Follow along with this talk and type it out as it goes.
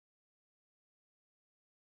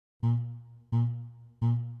My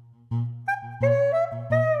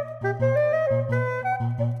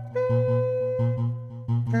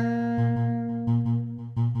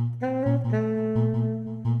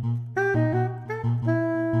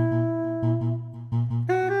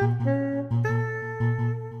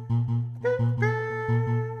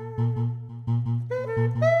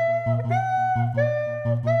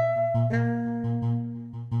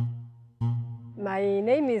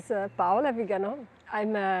name is Paola Viganò.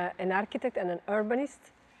 I'm an architect and an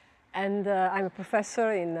urbanist, and I'm a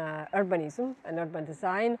professor in urbanism and urban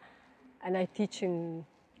design, and I teach in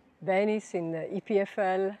Venice, in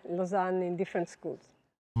EPFL, Lausanne, in different schools.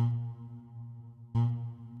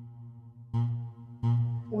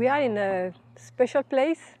 We are in a special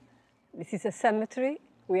place. This is a cemetery.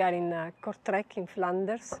 We are in Courtrai in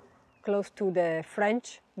Flanders, close to the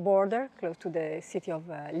French border, close to the city of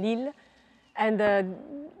Lille. And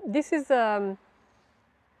this is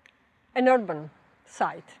an urban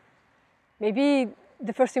site. Maybe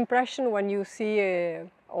the first impression when you see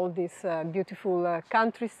all this beautiful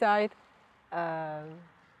countryside, the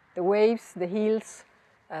waves, the hills,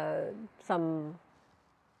 some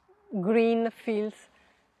green fields,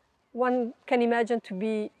 one can imagine to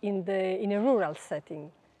be in a rural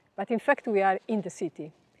setting. But in fact, we are in the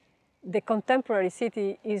city. The contemporary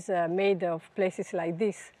city is made of places like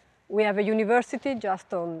this. We have a university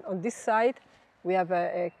just on this side. We have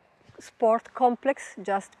a sport complex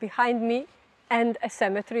just behind me, and a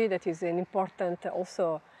cemetery that is an important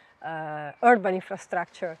also urban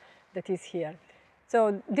infrastructure that is here.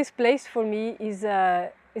 So this place for me is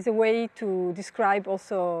a way to describe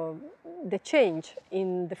also the change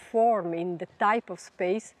in the form, in the type of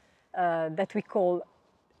space that we call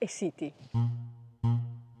a city.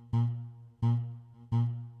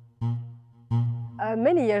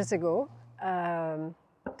 Many years ago,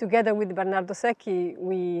 together with Bernardo Secchi,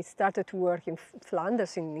 we started to work in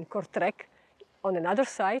Flanders, in Courtrai, on another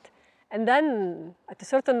site. And then, at a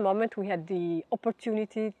certain moment, we had the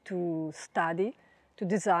opportunity to study, to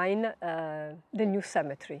design the new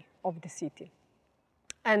cemetery of the city.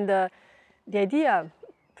 And the idea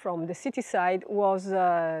from the city side was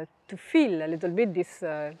to fill a little bit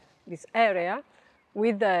this area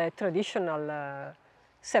with a traditional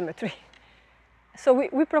cemetery. So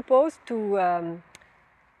we proposed to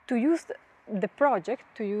use the project,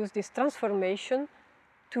 to use this transformation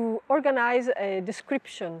to organize a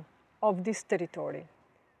description of this territory.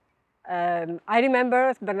 I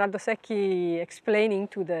remember Bernardo Secchi explaining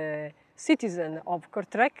to the citizen of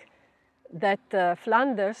Courtrai that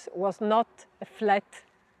Flanders was not a flat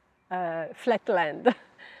land,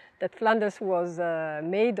 that Flanders was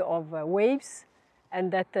made of waves, and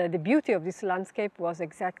that the beauty of this landscape was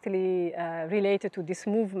exactly related to this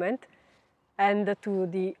movement and to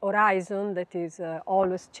the horizon that is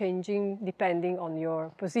always changing depending on your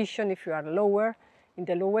position. If you are lower, in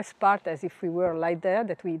the lowest part, as if we were like there,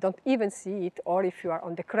 that we don't even see it, or if you are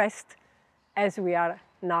on the crest, as we are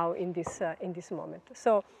now in this moment.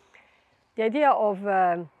 So the idea of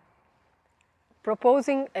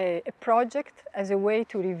proposing a project as a way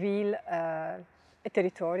to reveal a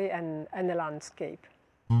territory and a landscape.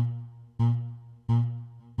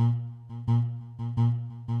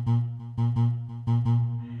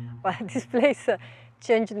 Well, this place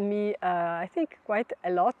changed me, I think, quite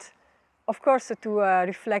a lot. Of course, to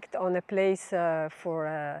reflect on a place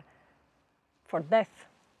for death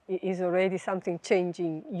is already something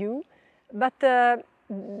changing you. But the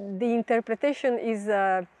interpretation is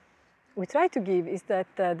we try to give is that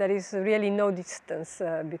there is really no distance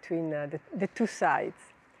between the two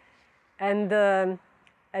sides. And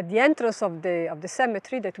at the entrance of the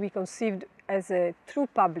cemetery that we conceived as a true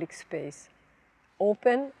public space,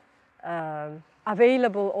 open,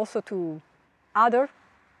 available also to other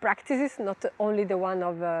practices, not only the one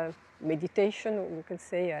of meditation, we can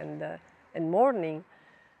say, and mourning.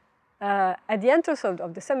 At the entrance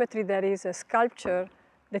of the cemetery there is a sculpture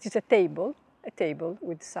that is a table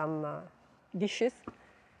with some dishes.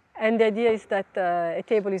 And the idea is that a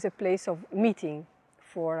table is a place of meeting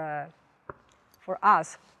for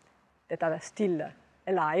us that are still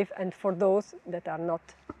alive and for those that are not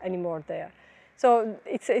anymore there. So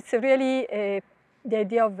it's really the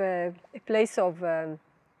idea of a place of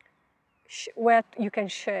where you can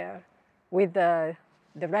share with the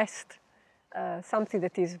rest something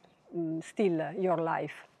that is still your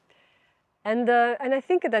life. And I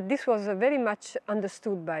think that this was very much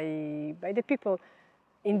understood by the people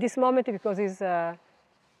in this moment, because it's there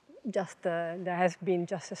has been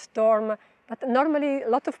just a storm. But normally a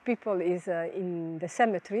lot of people is in the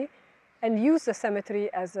cemetery and use the cemetery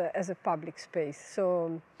as a public space.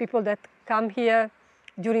 So people that come here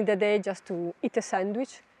during the day just to eat a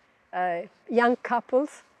sandwich. Young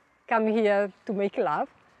couples come here to make love.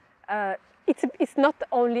 It's not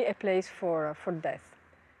only a place for death.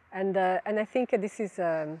 And I think this is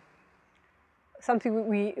something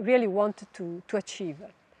we really want to achieve.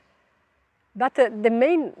 But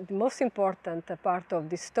the most important part of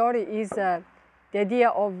this story is the idea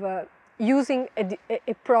of using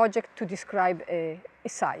a project to describe a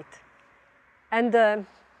site. And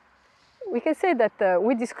we can say that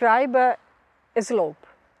we describe a slope,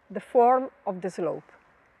 the form of the slope,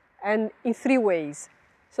 and in three ways.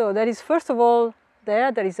 So there is, first of all,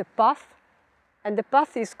 there is a path, and the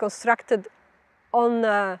path is constructed on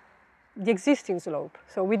the existing slope.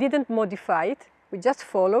 So we didn't modify it, we just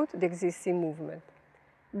followed the existing movement.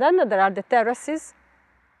 Then there are the terraces.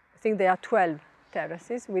 I think there are 12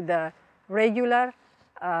 terraces with a regular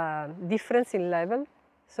difference in level.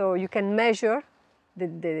 So you can measure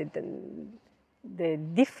the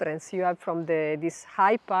difference you have from this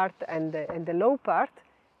high part and the low part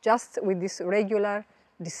just with this regular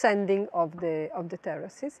descending of the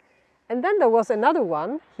terraces. And then there was another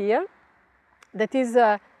one here that is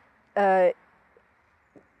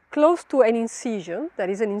close to an incision. There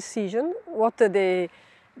is an incision, what the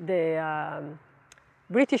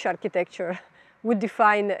British architecture would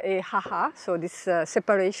define a ha-ha, so this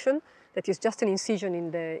separation that is just an incision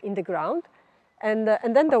in the ground. And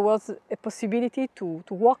then there was a possibility to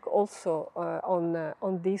walk also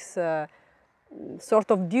on this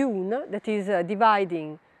sort of dune that is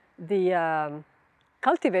dividing the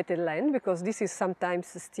cultivated land, because this is sometimes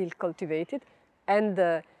still cultivated, and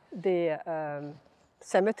the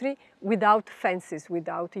cemetery without fences,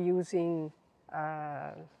 without using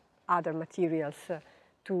other materials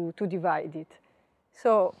to divide it.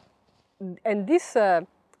 So, and this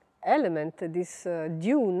element, this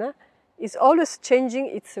dune, is always changing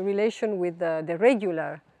its relation with the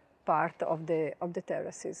regular part of the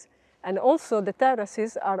terraces. And also the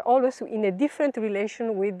terraces are always in a different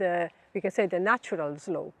relation with we can say, the natural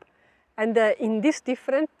slope. And in these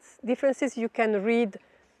differences, you can read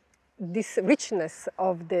this richness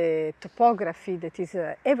of the topography that is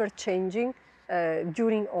ever-changing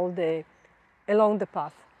during along the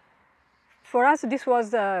path. For us, this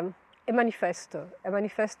was a manifesto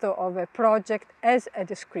of a project as a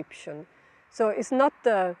description. So it's not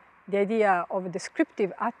the idea of a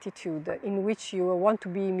descriptive attitude in which you want to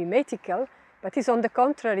be mimetical, but it's on the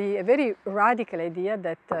contrary a very radical idea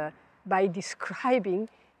that by describing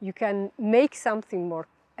you can make something more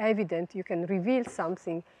evident, you can reveal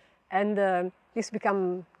something, and this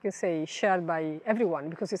becomes, you can say, shared by everyone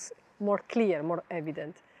because it's more clear, more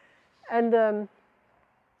evident. And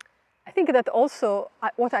I think that also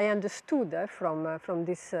what I understood from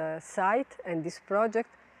this site and this project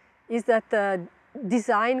is that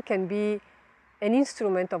design can be an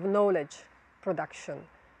instrument of knowledge production.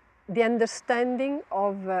 The understanding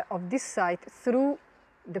of this site through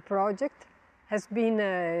the project has been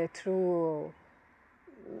a true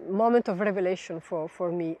moment of revelation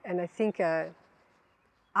for me. And I think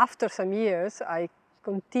after some years, I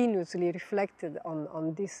continuously reflected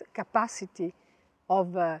on this capacity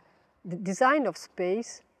of the design of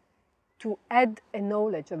space to add a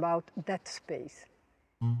knowledge about that space.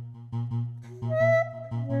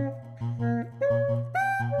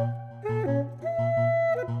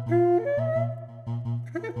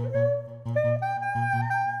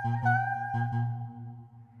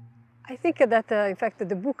 I think that, in fact,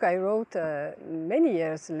 the book I wrote many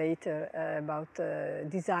years later about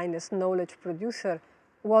design as knowledge producer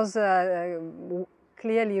was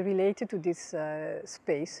clearly related to this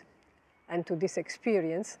space and to this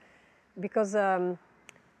experience, because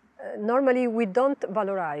normally we don't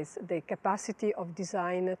valorize the capacity of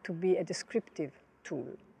design to be a descriptive tool.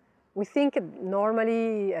 We think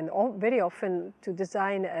normally and very often to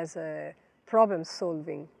design as a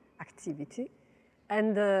problem-solving activity.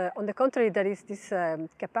 And on the contrary, there is this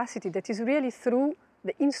capacity that is really through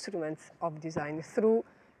the instruments of design, through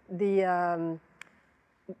the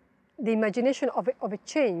imagination of a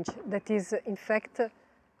change that is, in fact,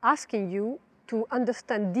 asking you to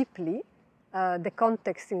understand deeply the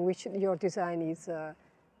context in which your design is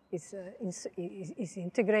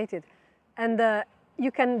integrated. And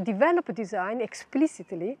you can develop design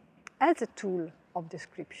explicitly as a tool of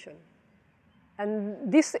description. And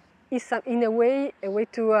this is, in a way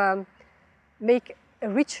to make a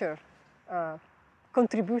richer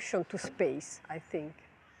contribution to space, I think.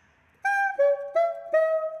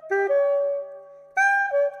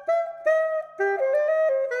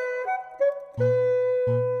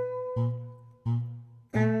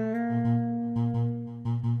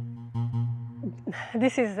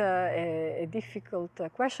 This is a difficult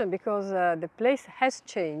question because the place has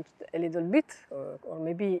changed a little bit, or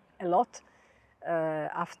maybe a lot,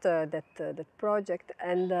 after that project,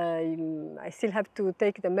 and I still have to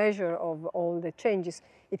take the measure of all the changes.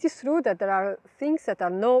 It is true that there are things that are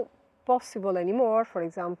not possible anymore. For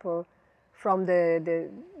example, from the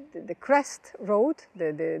crest road,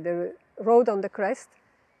 the road on the crest,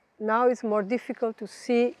 now it's more difficult to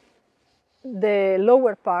see the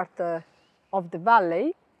lower part of the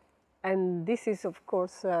valley, and this is of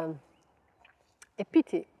course a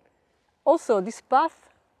pity. Also, this path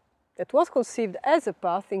that was conceived as a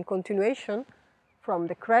path in continuation from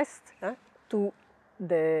the crest to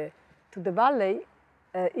the valley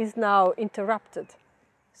is now interrupted.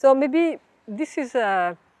 So maybe this is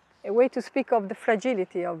a way to speak of the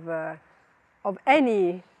fragility of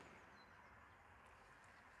any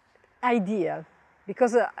idea,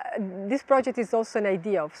 because this project is also an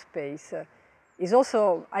idea of space. Is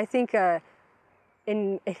also, I think,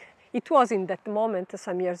 it was in that moment,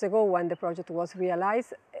 some years ago, when the project was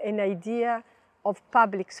realized, an idea of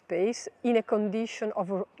public space in a condition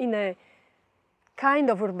of, in a kind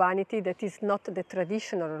of urbanity that is not the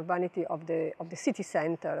traditional urbanity of the city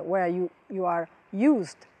center, where you are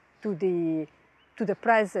used to the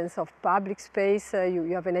presence of public space.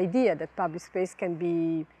 You have an idea that public space can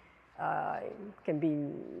be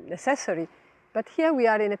necessary. But here we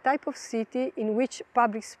are in a type of city in which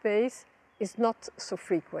public space is not so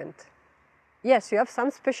frequent. Yes, you have some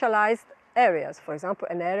specialized areas, for example,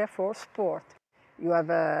 an area for sport. You have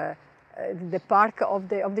the park of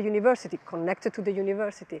the university, connected to the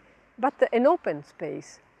university, but an open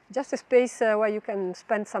space, just a space where you can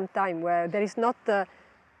spend some time, where there is not,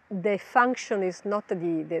 the function is not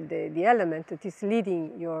the element that is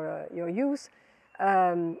leading your use,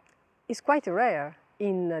 is quite rare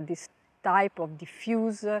in this type of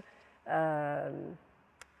diffuse,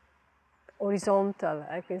 horizontal,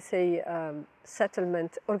 I can say,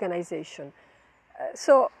 settlement organization.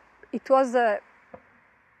 So it was,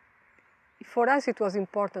 for us it was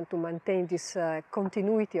important to maintain this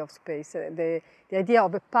continuity of space. The idea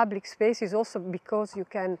of a public space is also because you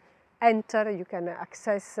can enter, you can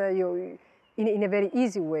access in a very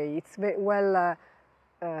easy way. It's very well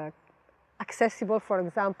accessible, for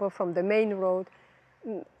example, from the main road.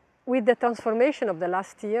 With the transformation of the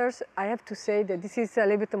last years, I have to say that this is a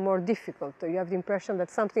little bit more difficult. You have the impression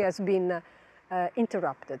that something has been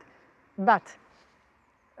interrupted. But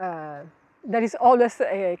there is always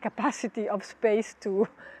a capacity of space to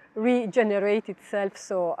regenerate itself,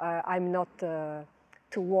 so I'm not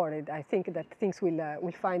too worried. I think that things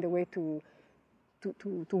will find a way to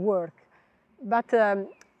work. But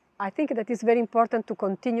I think that it's very important to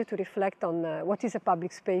continue to reflect on what is a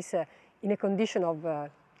public space in a condition of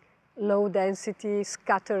low density,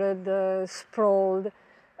 scattered, sprawled.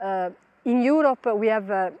 In Europe, we have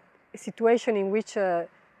a situation in which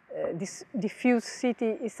this diffuse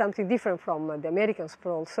city is something different from the American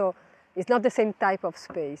sprawl. So it's not the same type of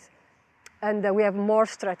space. And we have more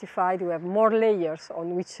stratified, we have more layers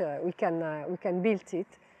on which we can build it.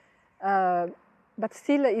 But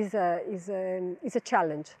still is a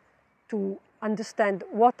challenge to understand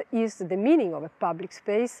what is the meaning of a public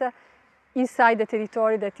space inside a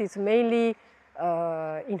territory that is mainly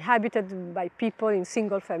inhabited by people in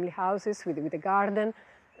single-family houses with a garden,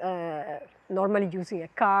 normally using a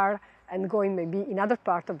car and going maybe in other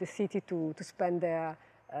part of the city to spend their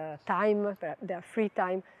time, their free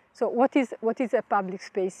time. So what is a public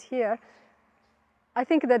space here? I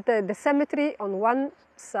think that the cemetery on one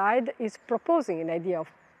side is proposing an idea of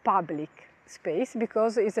public space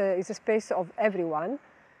because it's a space of everyone.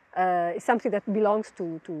 It's something that belongs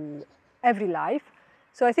to every life.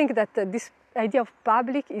 So I think that this idea of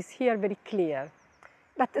public is here very clear.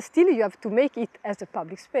 But still you have to make it as a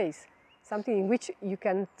public space, something in which you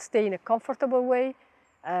can stay in a comfortable way,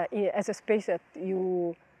 as a space that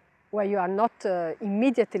where you are not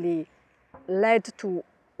immediately led to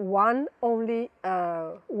one only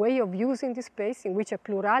way of using the space, in which a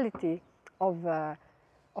plurality of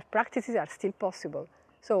practices are still possible.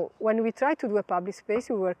 So when we try to do a public space,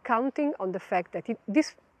 we were counting on the fact that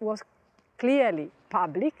this was clearly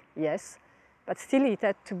public, yes, but still it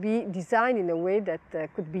had to be designed in a way that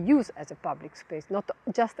could be used as a public space, not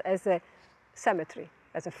just as a cemetery,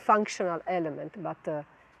 as a functional element, but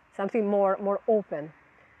something more open.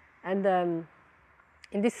 And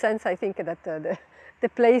in this sense, I think that the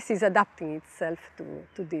place is adapting itself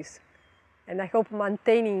to this. And I hope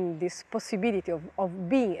maintaining this possibility of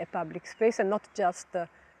being a public space and not just a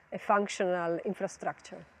functional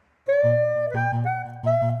infrastructure.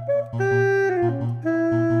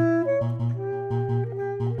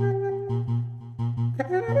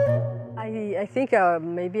 I think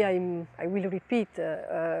maybe I will repeat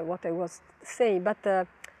what I was saying, but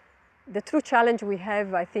the true challenge we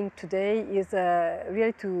have, I think, today is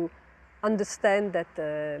really to understand that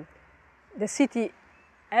the city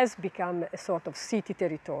has become a sort of city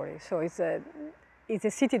territory. So it's a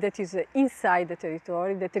city that is inside the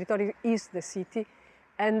territory is the city,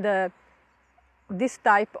 and this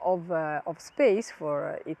type of space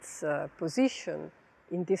for its position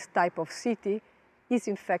in this type of city is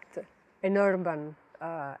in fact an urban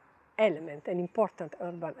element, an important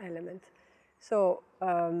urban element. So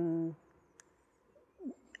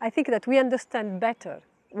I think that we understand better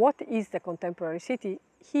what is the contemporary city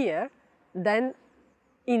here than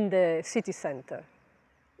in the city center.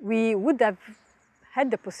 We would have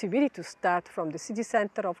had the possibility to start from the city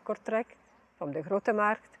center of Courtrai, from the Grote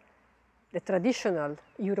Markt, the traditional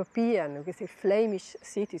European, we say Flemish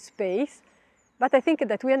city space, but I think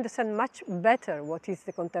that we understand much better what is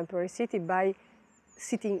the contemporary city by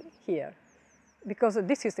sitting here. Because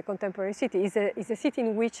this is the contemporary city, is a city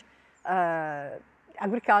in which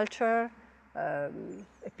agriculture, a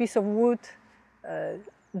piece of wood,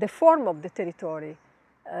 the form of the territory,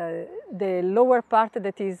 the lower part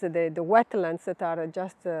that is the wetlands that are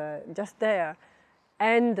just there,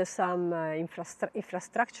 and some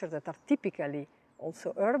infrastructure that are typically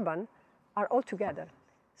also urban, are all together.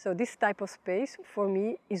 So this type of space, for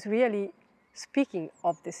me, is really speaking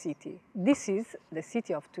of the city. This is the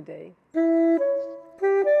city of today.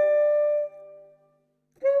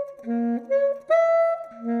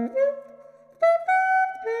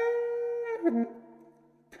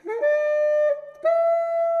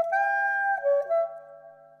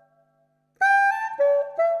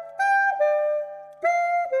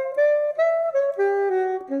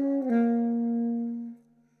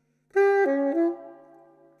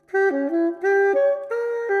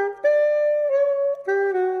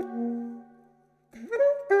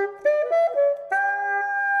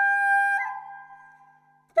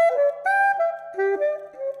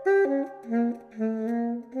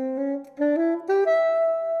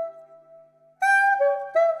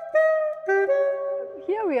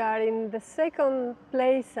 Here we are in the second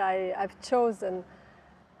place I've chosen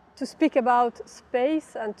to speak about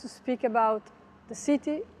space and to speak about the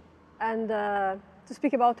city and to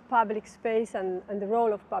speak about public space and the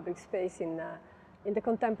role of public space in the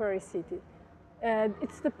contemporary city.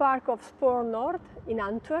 It's the park of Spoor Noord in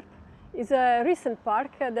Antwerp. It's a recent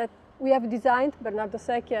park that we have designed, Bernardo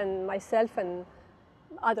Secchi and myself and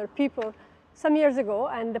other people, some years ago,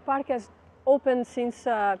 and the park has opened since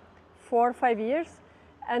 4 or 5 years,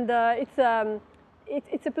 and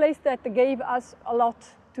it's a place that gave us a lot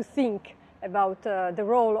to think about the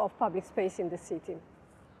role of public space in the city.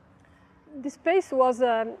 This space was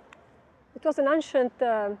it was an ancient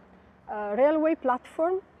railway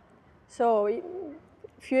platform. So a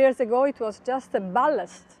few years ago it was just a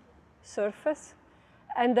ballast surface,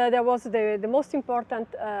 and there was the most important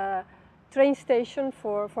train station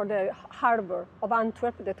for the harbor of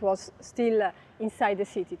Antwerp that was still inside the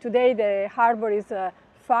city. Today the harbor is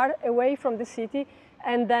far away from the city,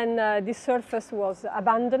 and then this surface was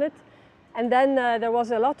abandoned. And then there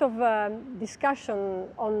was a lot of discussion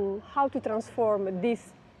on how to transform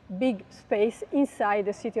this big space inside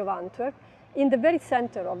the city of Antwerp, in the very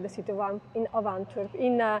center of the city of Antwerp,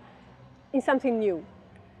 in something new.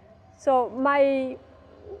 So my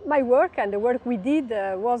work and the work we did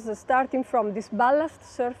was starting from this ballast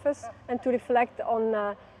surface and to reflect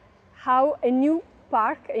on how a new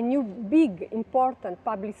park, a new big important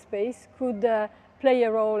public space could play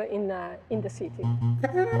a role in the city.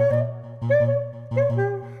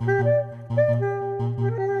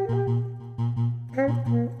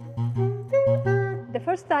 The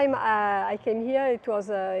first time I came here, it was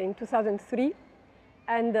in 2003,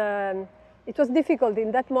 and it was difficult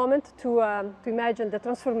in that moment to imagine the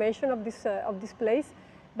transformation of this place.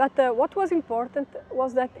 But what was important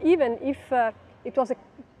was that even if it was an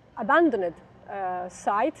abandoned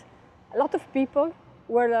site, a lot of people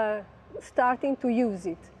were starting to use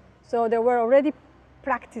it. So there were already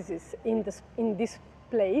practices in this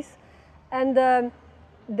place, and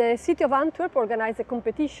the city of Antwerp organized a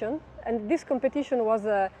competition, and this competition was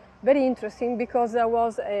very interesting because there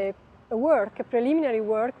was a preliminary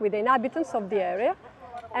work with the inhabitants of the area,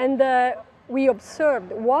 and we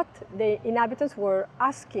observed what the inhabitants were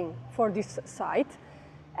asking for this site,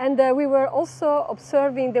 and we were also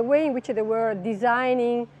observing the way in which they were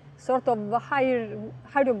designing sort of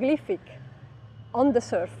hieroglyphic on the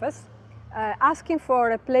surface, asking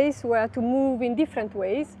for a place where to move in different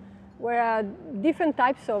ways, where different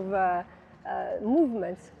types of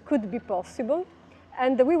movements could be possible.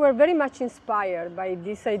 And we were very much inspired by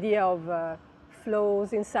this idea of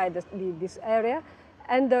flows inside this area.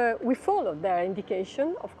 And we followed their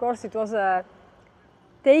indication. Of course, it was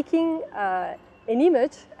taking an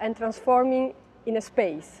image and transforming in a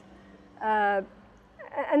space. And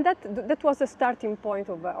that was the starting point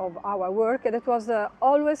of our work. That was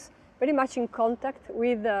always very much in contact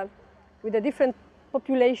with the different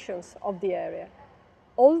populations of the area.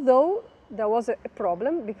 Although there was a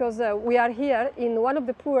problem, because we are here in one of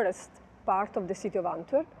the poorest parts of the city of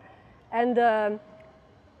Antwerp, and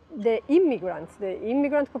the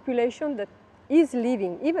immigrant population that is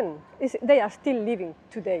living, they are still living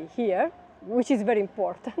today here, which is very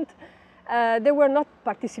important. They were not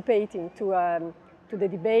participating to the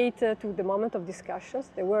debate, to the moment of discussions.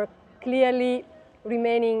 They were clearly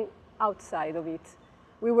remaining outside of it.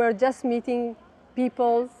 We were just meeting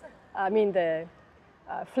people, I mean the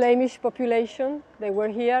Flemish population, they were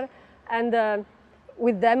here, and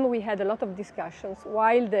with them we had a lot of discussions,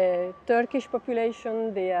 while the Turkish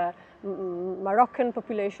population, the Moroccan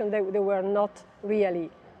population, they were not really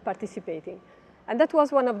participating. And that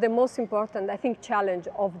was one of the most important, I think, challenge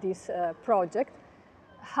of this project,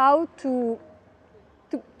 how to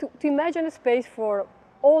imagine a space for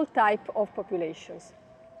all types of populations.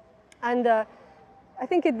 And I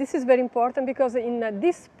think this is very important because in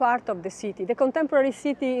this part of the city, the contemporary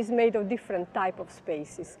city is made of different types of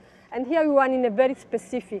spaces. And here we are in a very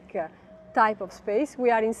specific type of space. We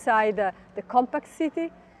are inside the compact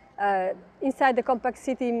city. Inside the compact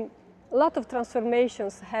city, a lot of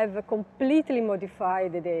transformations have completely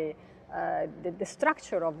modified the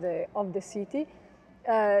structure of the city.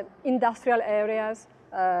 Industrial areas,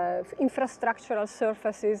 infrastructural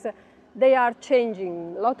surfaces, they are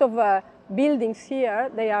changing. A lot of buildings here,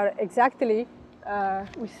 they are exactly,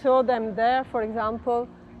 we saw them there, for example,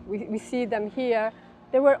 we see them here.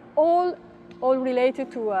 They were all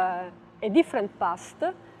related to a different past.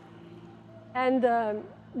 And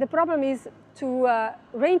the problem is to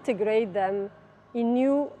reintegrate them in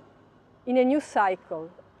a new cycle.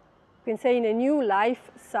 You can say in a new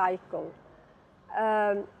life cycle.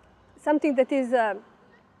 Something that is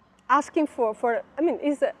asking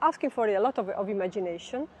is asking for a lot of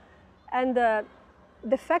imagination. And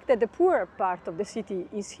the fact that the poorer part of the city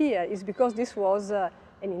is here is because this was an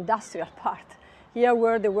industrial part. Here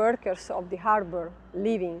were the workers of the harbor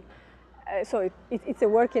living. So it's a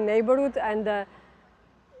working neighborhood, and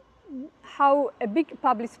how a big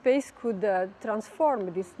public space could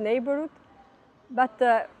transform this neighborhood, but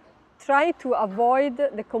try to avoid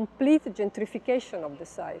the complete gentrification of the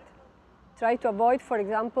site. Try to avoid, for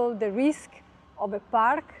example, the risk of a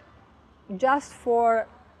park just for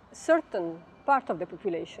certain part of the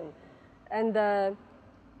population, and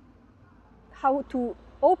how to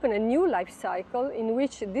open a new life cycle in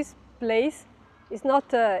which this place is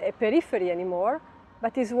not a periphery anymore,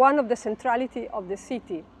 but is one of the centrality of the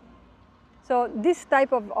city. So this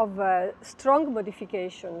type of strong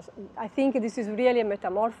modifications, I think this is really a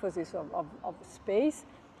metamorphosis of space.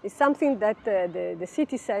 It's something that the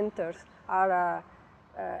city centers are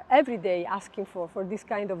every day asking for this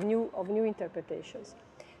kind of new interpretations.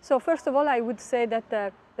 So first of all, I would say that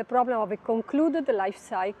the problem of a concluded life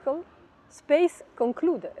cycle, space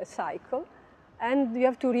concludes a cycle, and you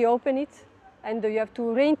have to reopen it, and you have to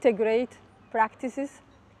reintegrate practices,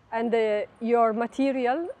 and your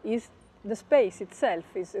material is the space itself,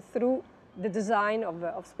 is through the design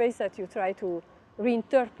of space that you try to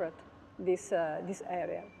reinterpret this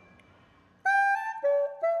area.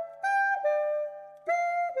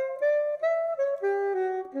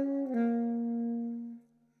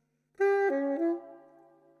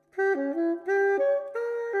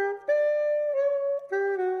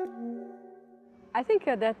 I think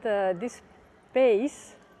that this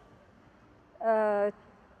space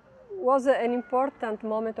was an important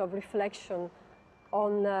moment of reflection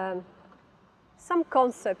on some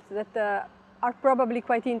concepts that are probably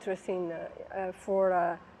quite interesting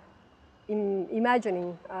for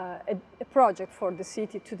imagining a project for the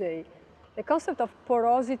city today. The concept of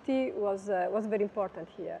porosity was very important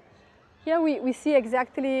here. Here we see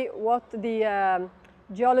exactly what the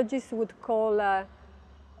geologists would call a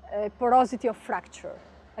porosity of fracture.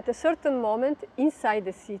 At a certain moment inside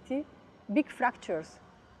the city, big fractures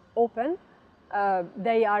open.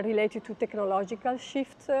 They are related to technological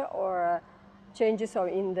shifts or changes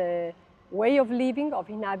in the way of living, of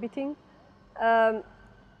inhabiting.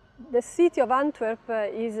 The city of Antwerp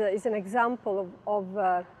is an example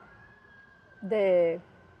of the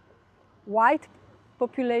white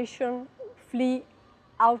population flee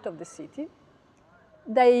out of the city.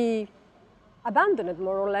 They abandoned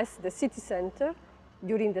more or less the city center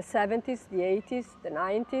during the 70s, the 80s, the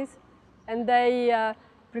 90s, and they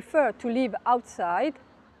prefer to live outside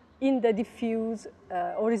in the diffuse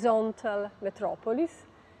horizontal metropolis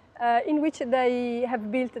in which they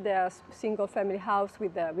have built their single-family house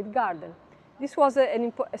with garden. This was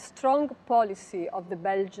a strong policy of the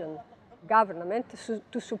Belgian government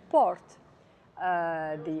to support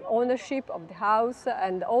the ownership of the house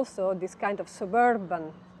and also this kind of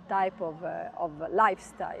suburban type of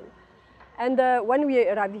lifestyle. And when we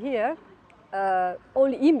arrived here,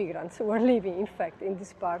 only immigrants were living, in fact, in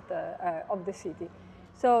this part of the city.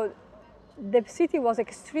 So the city was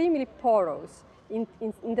extremely porous in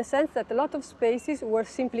the sense that a lot of spaces were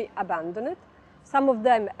simply abandoned. Some of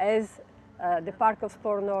them as the Park of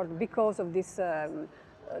Sport Nord because of this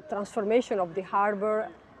transformation of the harbor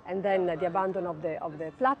and then the abandon of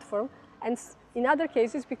the platform. And in other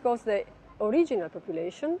cases because the original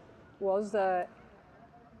population was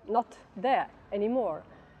not there anymore.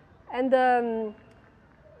 And the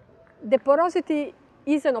porosity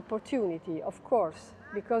is an opportunity, of course,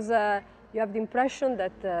 because you have the impression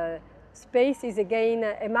that space is again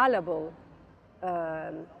a malleable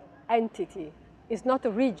entity. It's not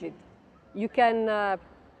rigid. You can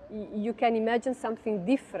imagine something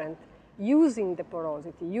different using the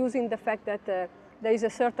porosity, using the fact that there is a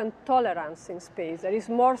certain tolerance in space. There is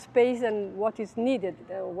more space than what is needed,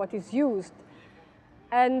 what is used.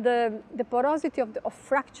 And the porosity of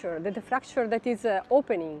fracture, the fracture that is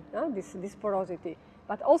opening this porosity,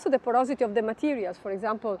 but also the porosity of the materials. For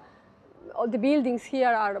example, all the buildings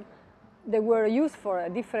here they were used for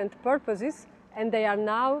different purposes, and they are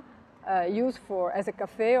now used as a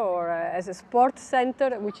cafe or as a sports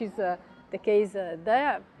center, which is the case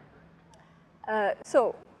there.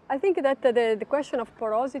 So I think that the question of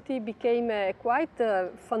porosity became a quite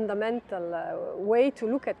fundamental way to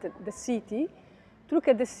look at the city. To look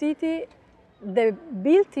at the city, the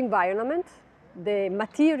built environment, the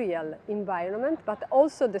material environment, but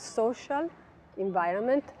also the social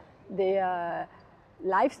environment, the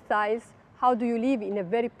lifestyles. How do you live in a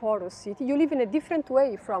very porous city? You live in a different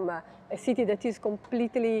way from a city that is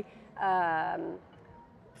completely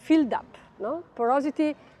filled up. No?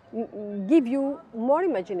 Porosity gives you more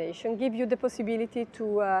imagination, gives you the possibility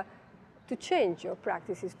to change your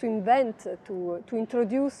practices, to invent, to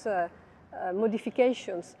introduce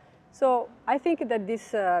modifications. So I think that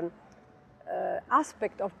this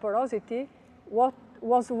aspect of porosity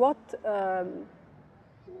was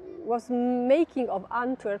making of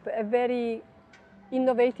Antwerp a very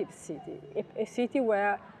innovative city, a city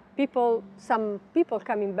where some people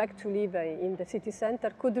coming back to live in the city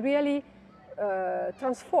center could really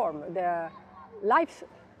transform their life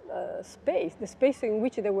space, the space in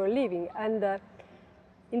which they were living. And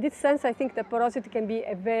in this sense, I think that porosity can be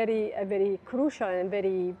a very crucial and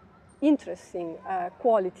very interesting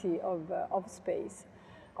quality of space.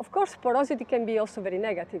 Of course, porosity can be also very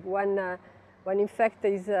negative when in fact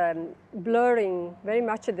is blurring very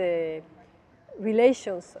much the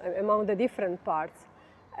relations among the different parts.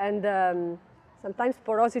 And sometimes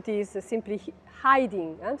porosity is simply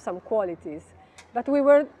hiding some qualities. But we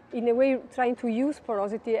were, in a way, trying to use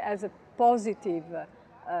porosity as a positive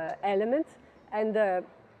element and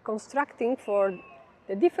constructing for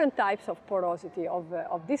the different types of porosity of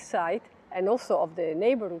this site and also of the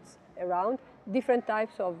neighborhoods around, different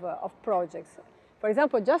types of projects. For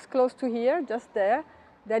example, just close to here, just there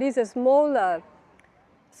is a small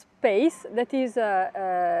space that is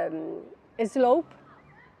a slope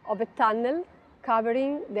of a tunnel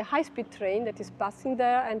covering the high-speed train that is passing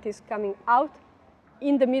there and is coming out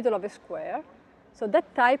in the middle of a square. So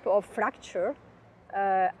that type of fracture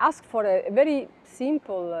ask for a very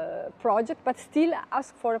simple project, but still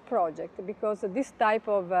ask for a project, because this type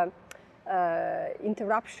of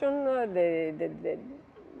interruption, the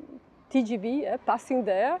TGV passing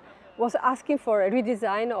there, was asking for a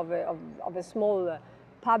redesign of a small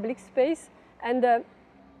public space. And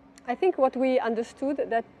I think what we understood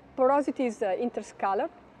that porosity is interscalar,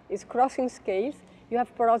 is crossing scales. You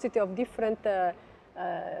have porosity of different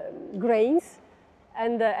grains.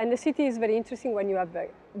 And the city is very interesting when you have a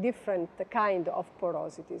different kind of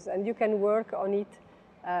porosities, and you can work on it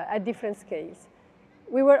at different scales.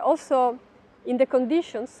 We were also in the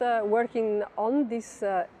conditions working on this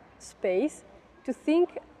space to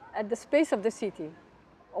think at the space of the city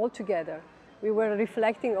altogether. We were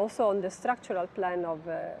reflecting also on the structural plan of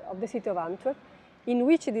the city of Antwerp, in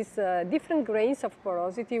which these different grains of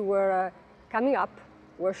porosity were coming up,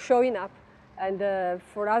 were showing up, and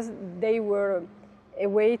for us they were a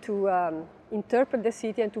way to interpret the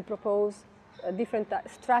city and to propose different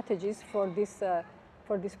strategies for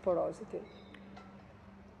this porosity.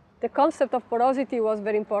 the concept of porosity was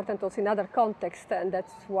very important also in other contexts, and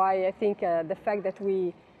that's why I think the fact that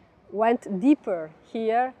we went deeper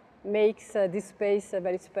here makes this space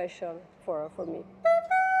very special for me.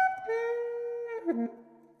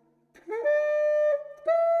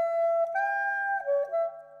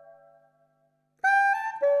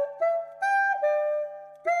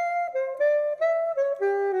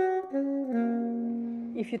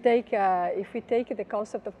 If we take the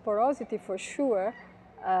concept of porosity, for sure,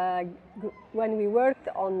 when we worked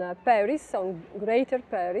on Paris, on Greater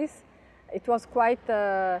Paris, it was quite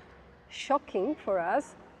shocking for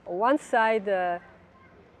us. On one side, a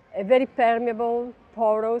very permeable,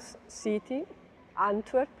 porous city,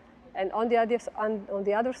 Antwerp, and on the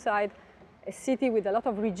other side, a city with a lot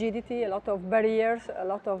of rigidity, a lot of barriers, a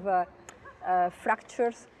lot of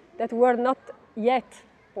fractures that were not yet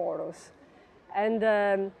porous. And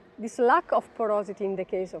this lack of porosity in the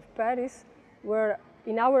case of Paris, were,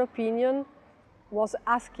 in our opinion, was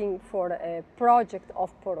asking for a project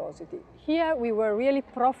of porosity. Here we were really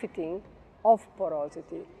profiting of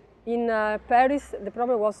porosity. In Paris, the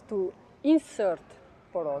problem was to insert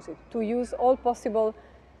porosity, to use all possible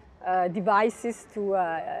devices to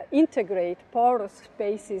integrate porous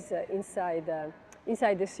spaces inside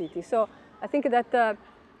the city. So I think that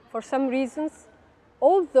for some reasons,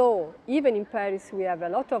 although even in Paris we have a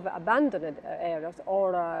lot of abandoned areas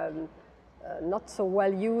or not so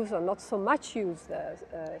well used or not so much used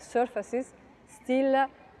surfaces, still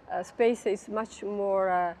space is much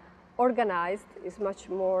more organized, is much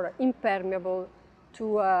more impermeable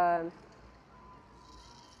to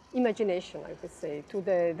imagination, I would say, to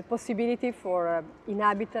the possibility for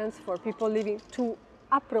inhabitants, for people living, to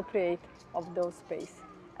appropriate of those space.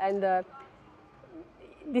 And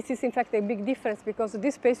this is in fact a big difference, because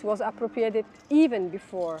this space was appropriated even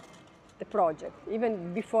before the project,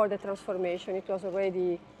 even before the transformation. It was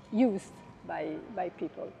already used by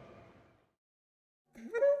people.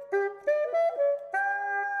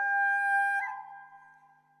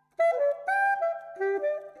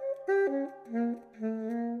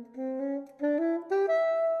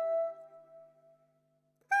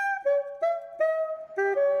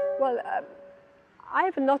 Well, I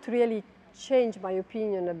have not really changed my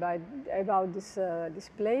opinion about this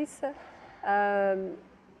place.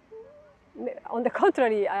 On the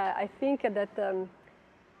contrary, I think that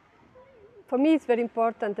for me it's very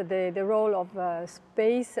important the role of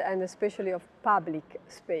space, and especially of public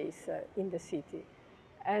space in the city.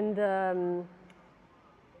 And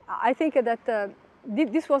I think that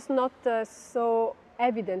this was not so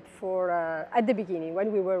evident at the beginning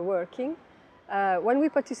when we were working. When we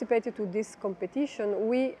participated to this competition,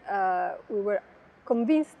 we were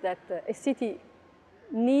convinced that a city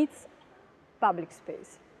needs public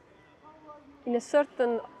space in a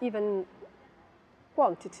certain even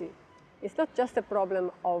quantity. It's not just a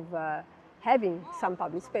problem of having some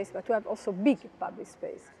public space, but to have also big public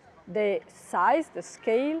space. The size, the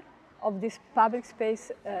scale of this public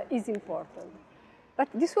space is important. But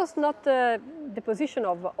this was not the position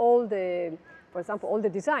of all the, for example, all the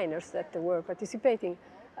designers that were participating.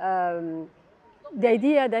 The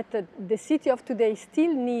idea that the city of today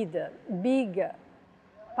still needs big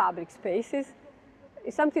public spaces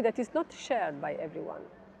is something that is not shared by everyone.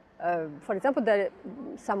 For example,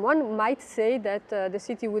 someone might say that the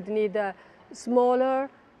city would need a smaller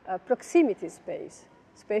proximity space,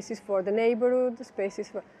 spaces for the neighborhood, spaces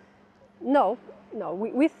for... No,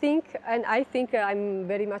 we think, and I think I'm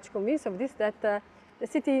very much convinced of this, that the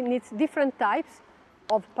city needs different types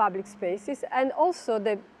of public spaces, and also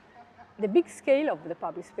the big scale of the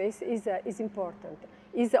public space is important.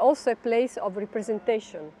 It's also a place of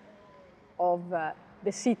representation of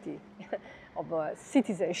the city, of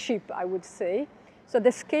citizenship, I would say. So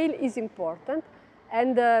the scale is important,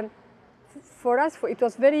 and for us, it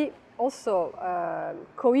was very also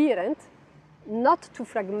coherent not to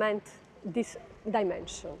fragment this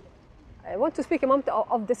dimension. I want to speak a moment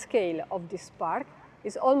of the scale of this park.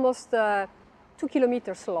 It's almost 2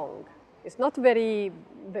 kilometers long. It's not very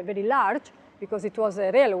large, because it was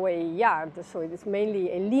a railway yard, so it is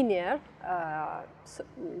mainly a linear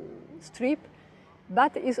strip,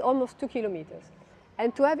 but it's almost 2 kilometers.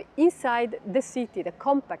 And to have inside the city, the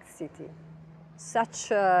compact city,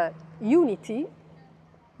 such unity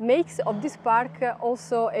makes of this park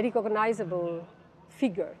also a recognizable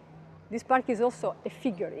figure. This park is also a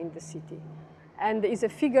figure in the city, and is a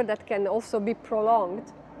figure that can also be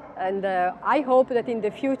prolonged. And I hope that in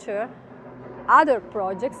the future, other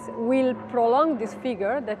projects will prolong this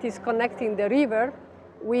figure that is connecting the river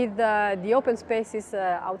with the open spaces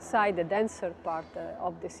outside the denser part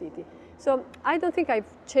of the city. So I don't think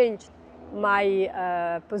I've changed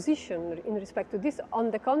my position in respect to this.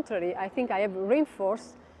 On the contrary, I think I have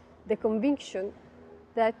reinforced the conviction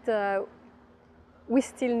that we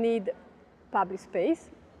still need public space,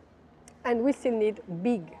 and we still need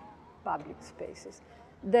big public spaces.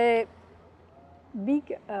 The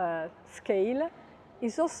big scale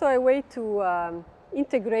is also a way to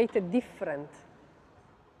integrate different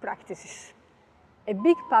practices. A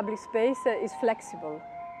big public space is flexible,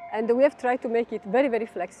 and we have tried to make it very, very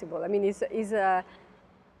flexible. I mean,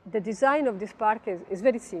 the design of this park is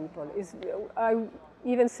very simple. I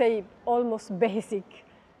even say almost basic.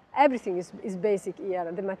 Everything is basic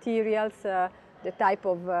here. The materials, the type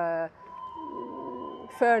of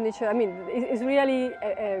furniture. I mean, it's really,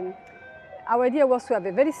 our idea was to have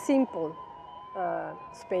a very simple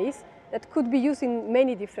space that could be used in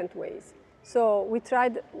many different ways. So we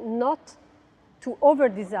tried not to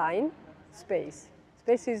over-design space.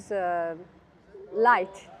 Space is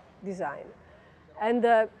light design.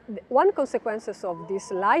 And one consequence of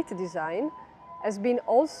this light design has been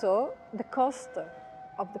also the cost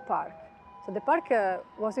of the park. So the park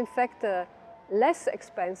was in fact less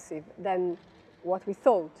expensive than what we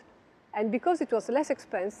thought. And because it was less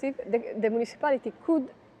expensive, the municipality could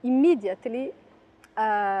immediately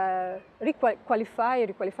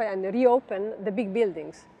requalify and reopen the big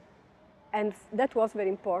buildings. And that was very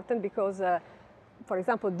important because, for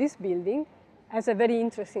example, this building has a very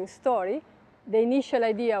interesting story. The initial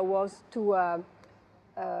idea was to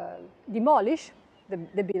demolish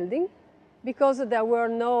the building because there were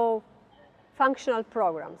no functional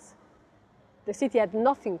programs. The city had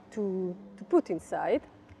nothing to put inside.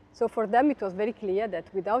 So for them, it was very clear that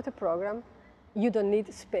without a program, you don't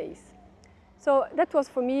need space. So that was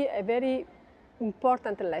for me a very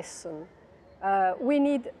important lesson. We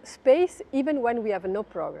need space even when we have no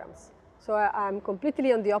programs. So I'm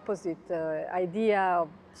completely on the opposite idea of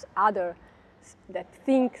others that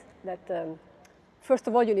think that first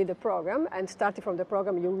of all you need a program, and starting from the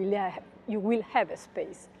program you will have a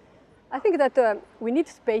space. I think that we need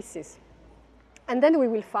spaces, and then we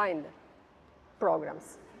will find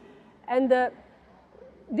programs. And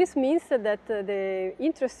this means that the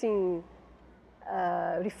interesting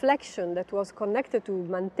reflection that was connected to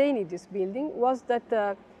maintaining this building was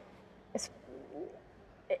that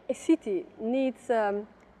a city needs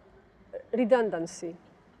redundancy.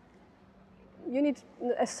 You need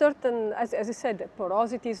a certain, as I said,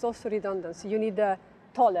 porosity is also redundancy. You need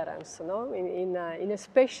tolerance, no? In a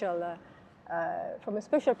spatial, from a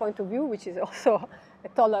spatial point of view, which is also a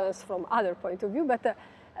tolerance from other point of view, but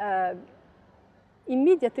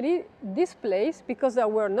immediately this place, because there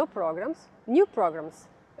were no programs, new programs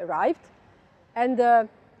arrived, and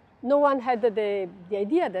no one had the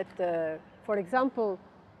idea that, for example,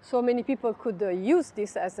 so many people could use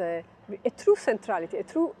this as a true centrality, a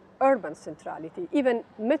true urban centrality, even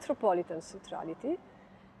metropolitan centrality.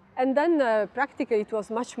 And then practically it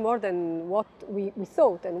was much more than what we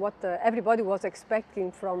thought and what everybody was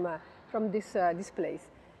expecting from this place.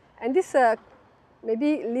 And this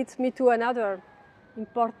maybe leads me to another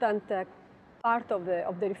important part of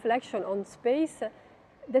the reflection on space,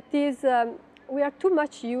 that is we are too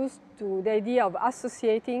much used to the idea of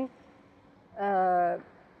associating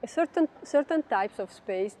certain types of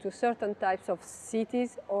space to certain types of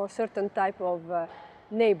cities or certain type of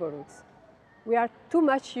neighborhoods. We are too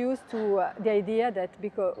much used to the idea that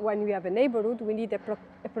because when we have a neighborhood, we need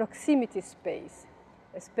a proximity space,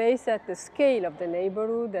 a space at the scale of the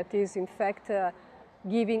neighborhood that is in fact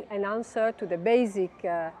giving an answer to the basic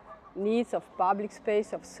needs of public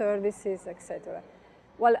space, of services, etc.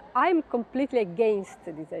 Well, I'm completely against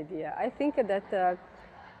this idea. I think that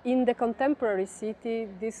in the contemporary city,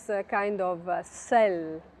 this kind of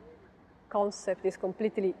cell concept is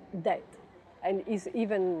completely dead and is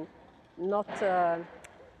even not, I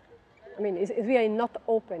mean, it's really not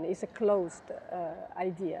open, it's a closed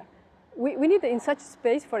idea. We need in such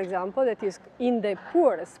space, for example, that is in the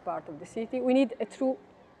poorest part of the city, we need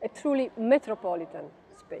a truly metropolitan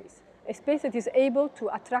space, a space that is able to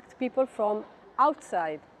attract people from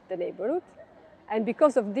outside the neighborhood. And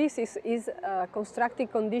because of this is constructing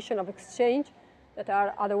conditions of exchange that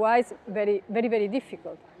are otherwise very, very, very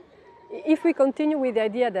difficult. If we continue with the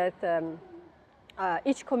idea that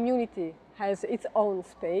each community has its own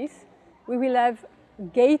space, we will have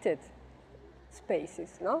gated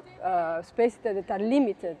spaces, no? Spaces that are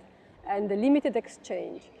limited and the limited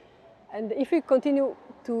exchange. And if we continue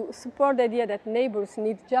to support the idea that neighbors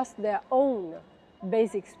need just their own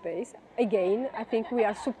basic space, again, I think we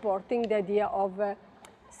are supporting the idea of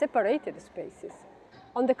separated spaces.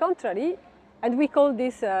 On the contrary, and we call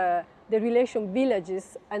this the relation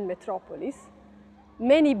villages and metropolis,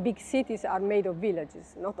 many big cities are made of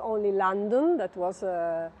villages. Not only London, that was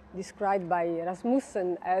described by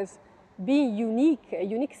Rasmussen as being unique, a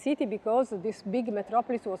unique city because this big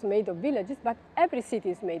metropolis was made of villages, but every city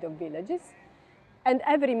is made of villages, and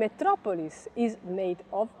every metropolis is made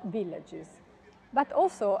of villages. But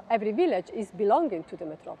also every village is belonging to the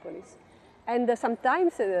metropolis. And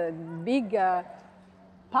sometimes big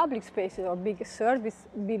public spaces or big service,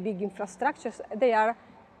 big infrastructures, they are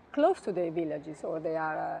close to the villages, or they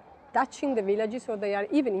are touching the villages, or they are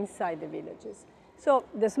even inside the villages. So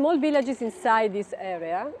the small villages inside this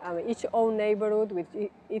area, each own neighborhood with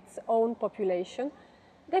its own population,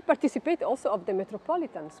 they participate also of the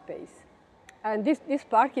metropolitan space. And this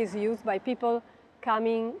park is used by people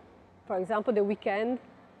coming, for example, the weekend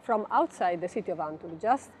from outside the city of Antwerp,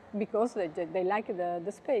 just because they like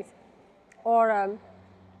the space. Or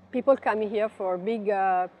people coming here for big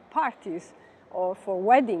parties, or for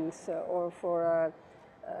weddings, or for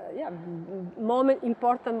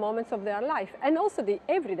important moments of their life, and also the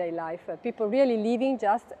everyday life, people really living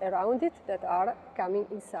just around it that are coming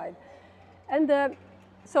inside. And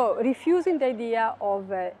so refusing the idea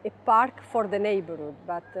of a park for the neighborhood,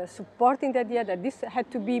 but supporting the idea that this had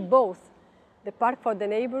to be both the park for the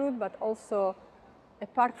neighborhood, but also a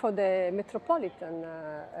park for the metropolitan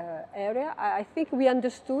area. I think we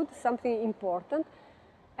understood something important,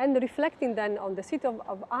 and reflecting then on the city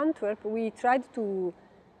of Antwerp, we tried to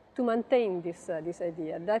maintain this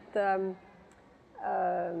idea that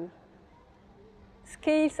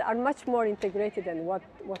scales are much more integrated than what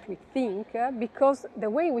we think, because the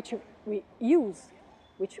way in which we use,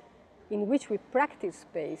 in which we practice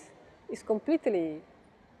space, is completely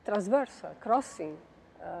transversal, crossing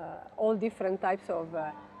all different types of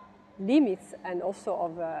limits and also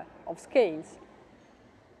of scales.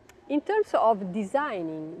 In terms of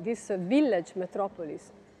designing this village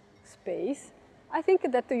metropolis space, I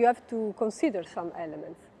think that you have to consider some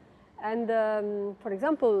elements. And for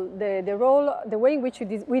example, the way in which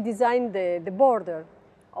we designed the border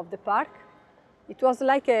of the park, it was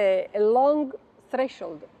like a long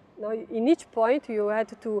threshold. Now, in each point you had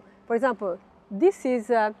to, for example, this is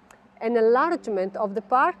an enlargement of the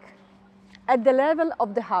park at the level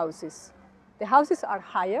of the houses. The houses are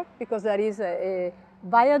higher because there is a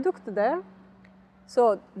viaduct there.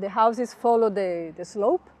 So the houses follow the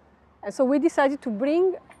slope. And so we decided to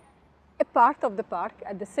bring a part of the park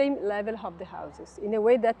at the same level of the houses, in a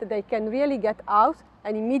way that they can really get out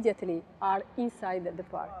and immediately are inside the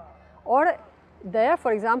park. Or there,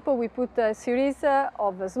 for example, we put a series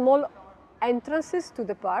of small entrances to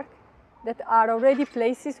the park that are already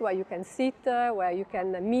places where you can sit, where you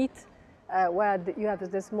can meet, where you have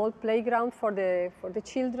the small playground for the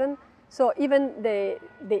children. So even the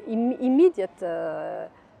immediate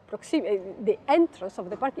proximity, the entrance of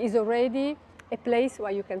the park is already a place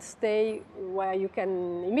where you can stay, where you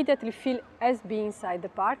can immediately feel as being inside the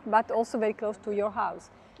park, but also very close to your house.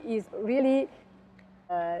 Is really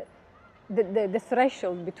the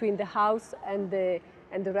threshold between the house and the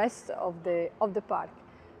rest of the park.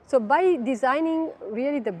 So by designing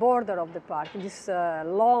really the border of the park, this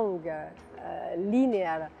long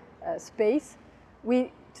linear space,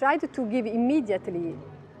 we tried to give immediately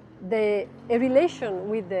a relation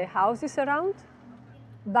with the houses around,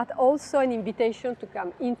 but also an invitation to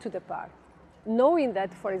come into the park. Knowing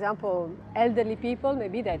that, for example, elderly people,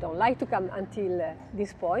 maybe they don't like to come until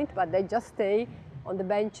this point, but they just stay on the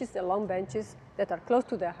benches, the long benches that are close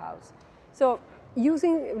to their house. So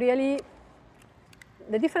using really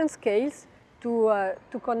the different scales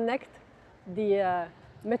to connect the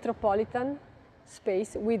metropolitan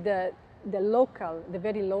space with the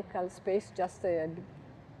very local space just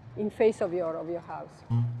in face of your house.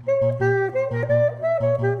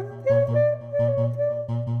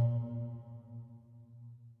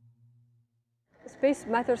 Space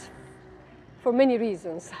matters for many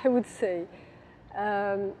reasons, I would say.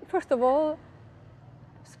 First of all,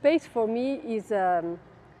 space for me is, I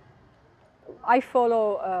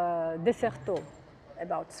follow Desserteau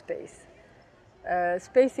about space.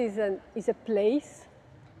 Space is a place,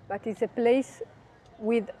 but it's a place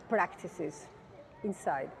with practices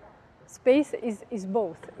inside. Space is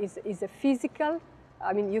both. Is a physical.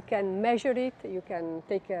 I mean, you can measure it. You can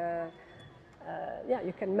take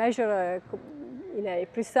you can measure in a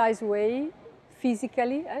precise way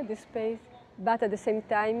physically the space. But at the same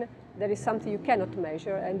time, there is something you cannot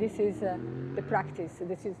measure, and this is the practice.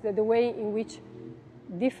 This is the way in which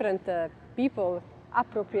different people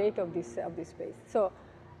appropriate of this space. So,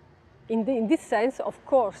 in this sense, of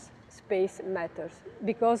course, space matters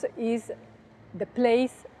because it is the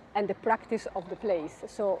place and the practice of the place.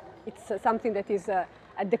 So it's something that is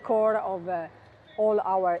at the core of all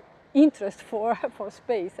our interest for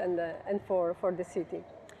space and for the city.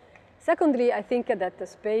 Secondly, I think that the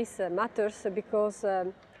space matters because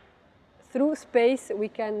through space we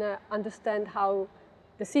can understand how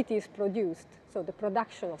the city is produced. So the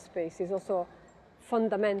production of space is also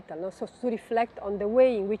fundamental, no? So to reflect on the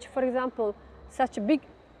way in which, for example, such a big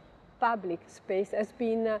public space has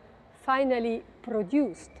been finally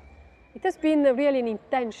produced. It has been really an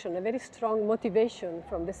intention, a very strong motivation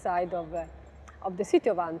from the side of the city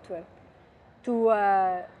of Antwerp to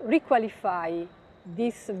requalify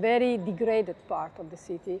this very degraded part of the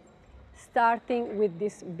city, starting with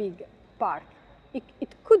this big park.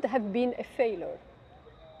 It could have been a failure.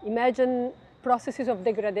 Imagine processes of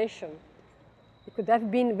degradation. It could have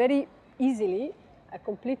been very easily a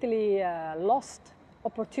completely lost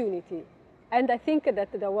opportunity. And I think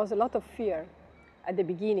that there was a lot of fear at the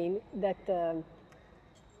beginning that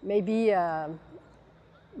maybe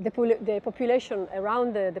the population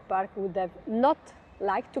around the park would have not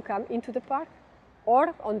liked to come into the park,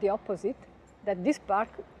 or on the opposite, that this park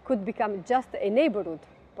could become just a neighborhood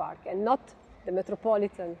park and not the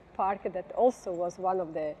metropolitan park that also was one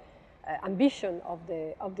of the ambition of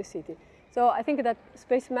the city. So I think that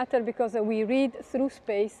space matters because we read through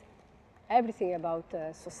space everything about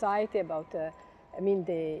society, about I mean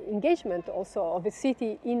the engagement also of a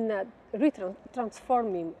city in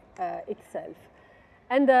transforming itself.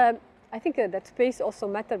 And I think that space also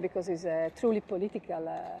matters because it's a truly political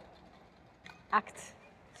act.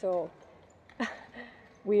 So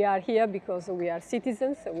we are here because we are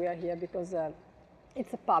citizens, we are here because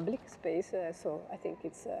it's a public space, so I think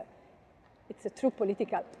it's a true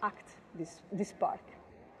political act, this park.